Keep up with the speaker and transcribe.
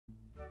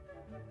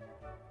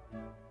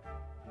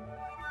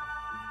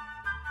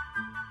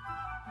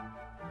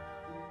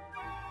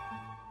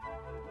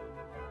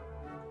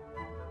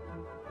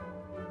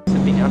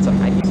Push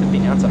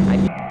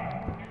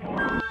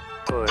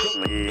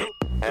me,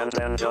 and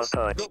then just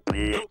touch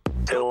me,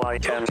 till I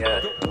can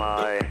get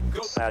my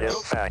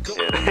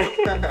satisfaction.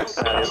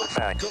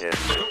 Satisfaction.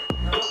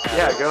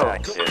 Yeah, go.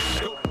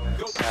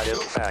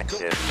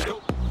 Satisfaction.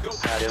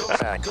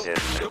 Satisfaction.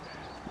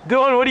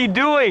 Dylan, what are you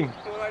doing?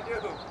 What do I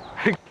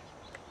do?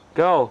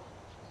 Go.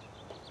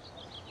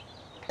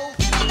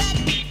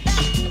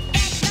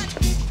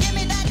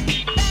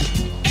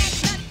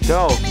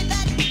 Go.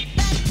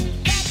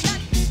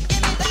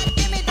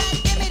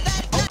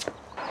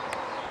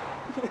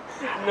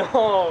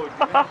 No.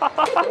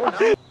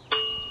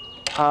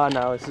 Oh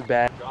no, this is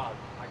bad.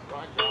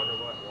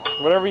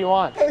 Whatever you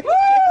want. That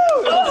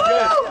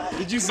was good.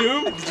 Did you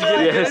zoom? Did you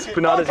get it? Yes,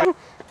 but not as.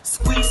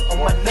 Squeeze on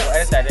my nuts.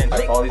 Edit that in.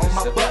 Follow these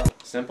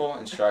simple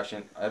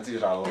instruction. Let's do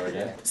it all over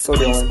again. So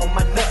Dylan. On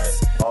my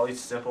nuts. Follow these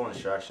simple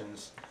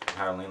instructions on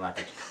how to lean like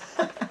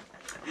a.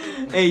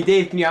 Hey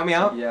Dave, can you help me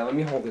out? Yeah, let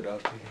me hold it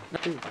up.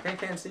 I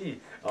can't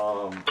see.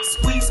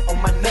 Squeeze on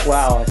my nuts.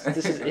 Wow,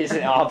 this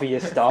isn't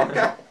obvious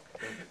stuff.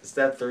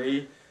 Step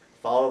 3,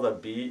 follow the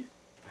beat.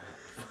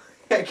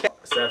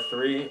 Step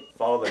 3,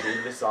 follow the beat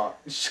of the song.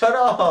 Shut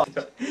up.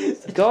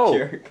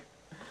 Go.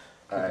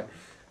 Alright.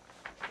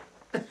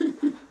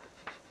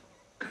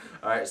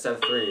 Alright,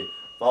 step 3,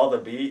 follow the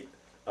beat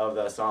of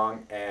the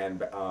song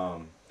and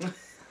Oh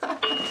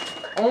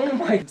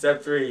my.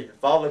 Step 3,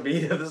 follow the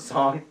beat of the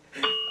song.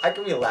 I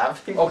can be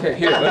laughing. Okay,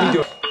 here, let me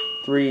do it.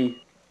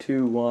 3,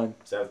 2, 1.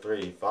 Step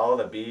 3, follow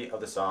the beat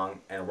of the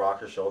song and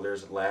rock your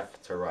shoulders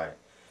left to right.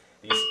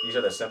 These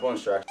are the simple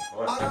instructions.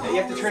 You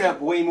have to turn up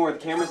way more. The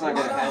camera's not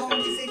gonna have them.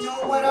 You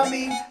know what I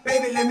mean?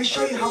 Baby, let me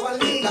show you how I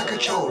lean. I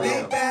control.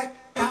 Lay back,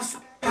 bounce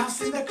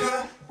in the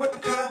curve, with the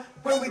curve.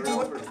 When we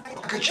do it, I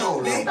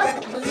control. Lay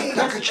back, lean,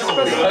 I control.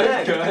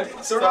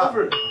 Good. Start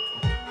over.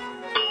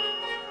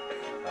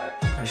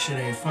 That shit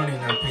ain't funny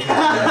now. Pick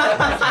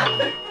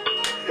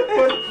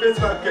It's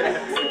not good.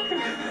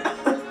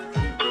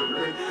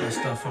 Let's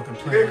stop fucking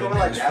You're playing going with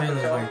like niggas' that,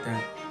 feelings bro. like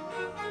that.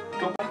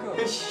 Go back up.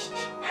 There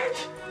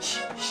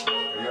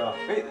you go.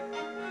 Wait.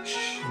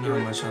 You know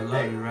how much I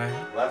love you, right?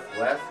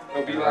 Left. No,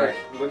 be like,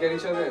 look at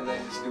each other and then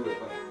just do it.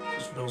 Like,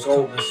 Just for those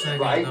go couple of seconds,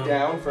 right though.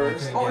 down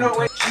first. Okay, Oh yeah, no,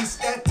 wait. She's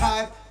that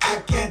type, I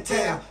can't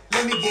tell.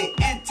 Let me get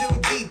into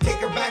deep, take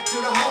her back to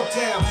the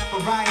hotel.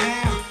 But right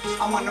now,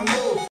 I'm on the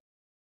move.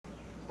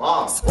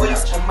 Mom,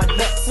 Squeeze on my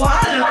nuts.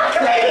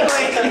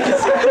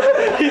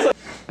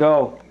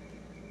 Go.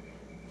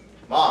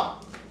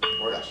 Mom,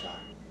 where got shot?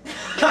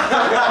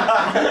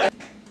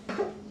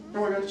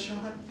 Where got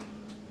shot?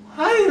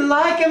 I didn't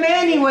like him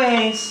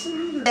anyways.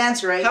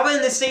 That's right. How about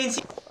in the scenes?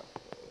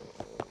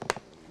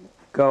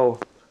 Go.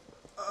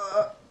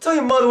 Tell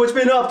your mother what you've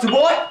been up to,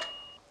 boy.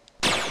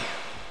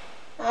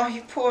 Oh,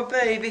 you poor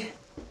baby.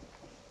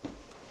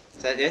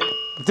 Is that it?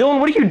 Dylan,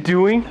 what are you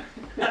doing?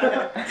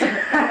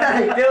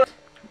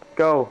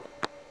 Go.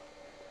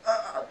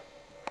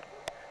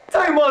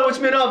 Tell your mother what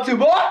you've been up to,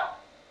 boy.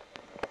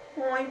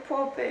 Oh, you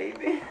poor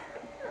baby.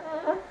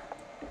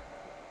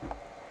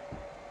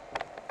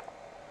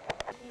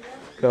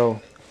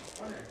 Go.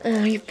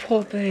 Oh, you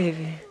poor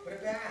baby.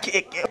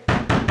 Kick it. It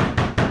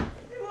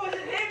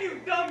wasn't him, you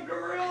dumb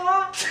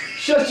gorilla.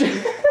 Shut your.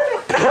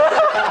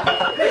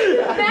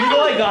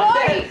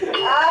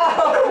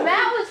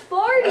 Matt was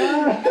 40.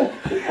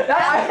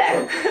 Matt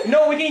was 40.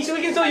 No, we can still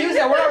use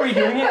that. We're not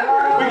redoing it.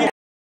 We can